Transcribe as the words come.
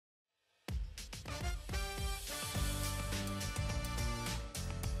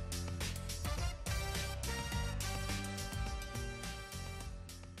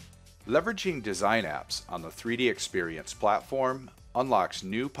Leveraging design apps on the 3DEXPERIENCE platform unlocks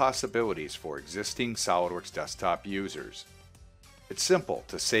new possibilities for existing SOLIDWORKS Desktop users. It's simple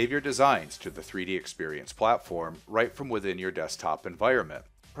to save your designs to the 3DEXPERIENCE platform right from within your desktop environment,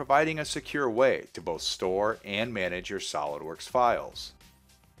 providing a secure way to both store and manage your SOLIDWORKS files.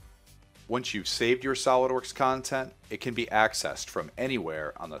 Once you've saved your SOLIDWORKS content, it can be accessed from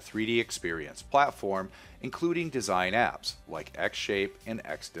anywhere on the 3DEXPERIENCE platform, including design apps like Xshape and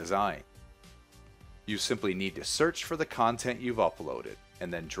Xdesign. You simply need to search for the content you've uploaded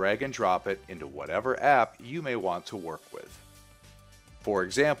and then drag and drop it into whatever app you may want to work with. For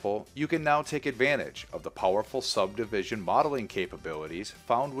example, you can now take advantage of the powerful subdivision modeling capabilities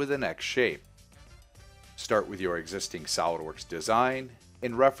found within Xshape. Start with your existing SOLIDWORKS design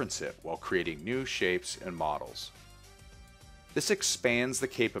and reference it while creating new shapes and models. This expands the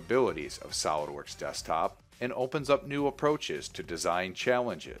capabilities of SOLIDWORKS Desktop and opens up new approaches to design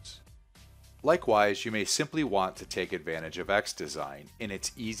challenges. Likewise, you may simply want to take advantage of Xdesign and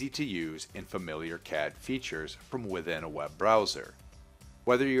its easy-to-use and familiar CAD features from within a web browser.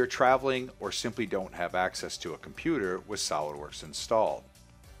 Whether you're traveling or simply don't have access to a computer with SOLIDWORKS installed.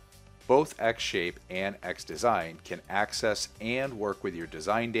 Both Xshape and Xdesign can access and work with your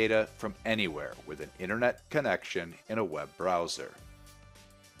design data from anywhere with an internet connection in a web browser.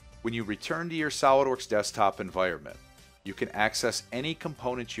 When you return to your SOLIDWORKS desktop environment, you can access any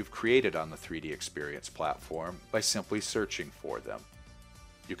components you've created on the 3DEXPERIENCE platform by simply searching for them.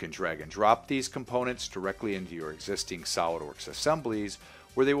 You can drag and drop these components directly into your existing SOLIDWORKS assemblies,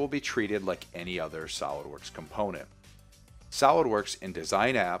 where they will be treated like any other SOLIDWORKS component. SOLIDWORKS and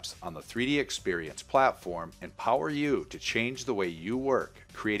design apps on the 3DEXPERIENCE platform empower you to change the way you work,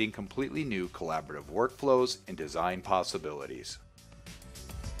 creating completely new collaborative workflows and design possibilities.